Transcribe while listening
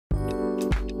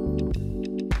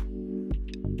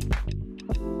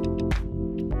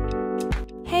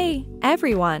Hey,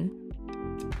 everyone!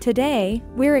 Today,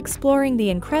 we're exploring the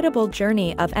incredible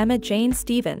journey of Emma Jane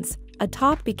Stevens, a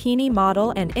top bikini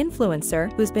model and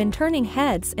influencer who's been turning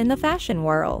heads in the fashion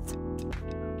world.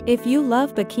 If you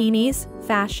love bikinis,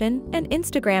 fashion, and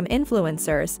Instagram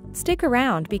influencers, stick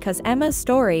around because Emma's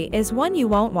story is one you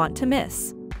won't want to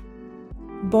miss.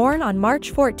 Born on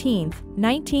March 14,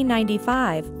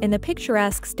 1995, in the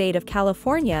picturesque state of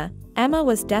California, Emma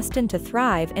was destined to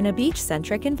thrive in a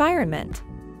beach-centric environment.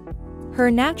 Her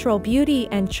natural beauty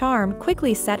and charm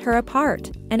quickly set her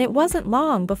apart, and it wasn't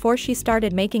long before she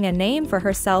started making a name for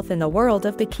herself in the world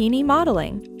of bikini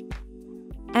modeling.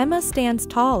 Emma stands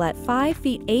tall at 5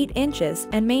 feet 8 inches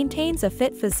and maintains a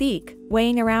fit physique,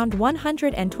 weighing around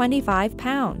 125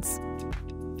 pounds.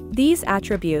 These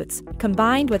attributes,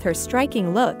 combined with her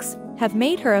striking looks, have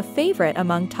made her a favorite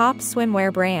among top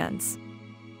swimwear brands.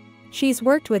 She's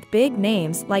worked with big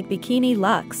names like Bikini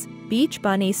Luxe, Beach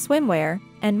Bunny Swimwear,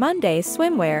 and Monday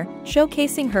Swimwear,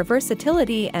 showcasing her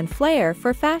versatility and flair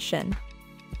for fashion.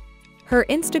 Her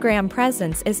Instagram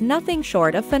presence is nothing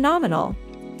short of phenomenal.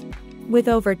 With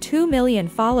over 2 million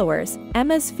followers,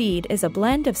 Emma's feed is a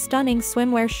blend of stunning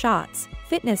swimwear shots,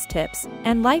 fitness tips,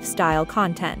 and lifestyle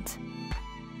content.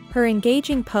 Her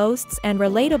engaging posts and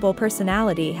relatable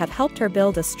personality have helped her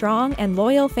build a strong and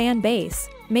loyal fan base,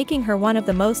 making her one of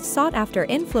the most sought-after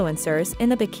influencers in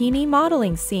the bikini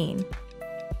modeling scene.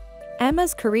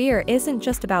 Emma's career isn't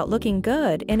just about looking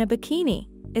good in a bikini,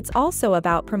 it's also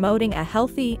about promoting a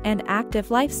healthy and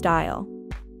active lifestyle.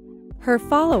 Her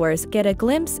followers get a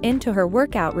glimpse into her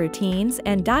workout routines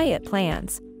and diet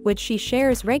plans, which she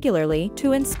shares regularly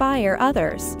to inspire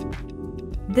others.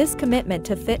 This commitment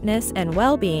to fitness and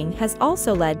well-being has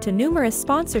also led to numerous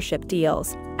sponsorship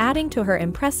deals, adding to her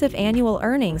impressive annual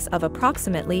earnings of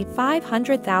approximately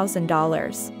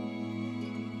 $500,000.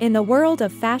 In the world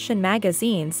of fashion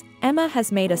magazines, Emma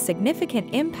has made a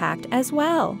significant impact as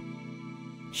well.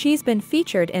 She's been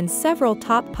featured in several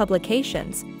top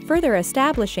publications, further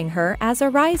establishing her as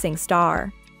a rising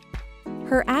star.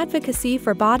 Her advocacy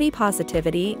for body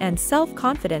positivity and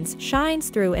self-confidence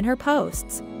shines through in her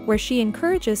posts, where she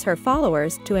encourages her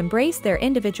followers to embrace their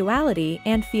individuality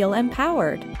and feel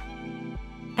empowered.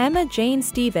 Emma Jane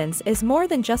Stevens is more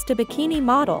than just a bikini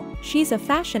model, she's a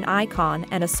fashion icon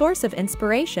and a source of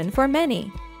inspiration for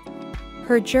many.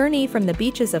 Her journey from the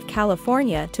beaches of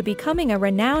California to becoming a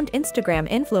renowned Instagram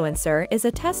influencer is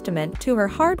a testament to her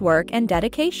hard work and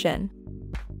dedication.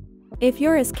 If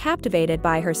you're as captivated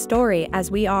by her story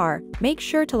as we are, make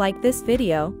sure to like this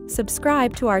video,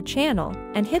 subscribe to our channel,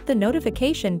 and hit the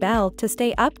notification bell to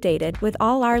stay updated with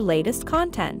all our latest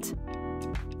content.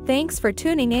 Thanks for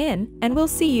tuning in, and we'll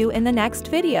see you in the next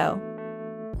video.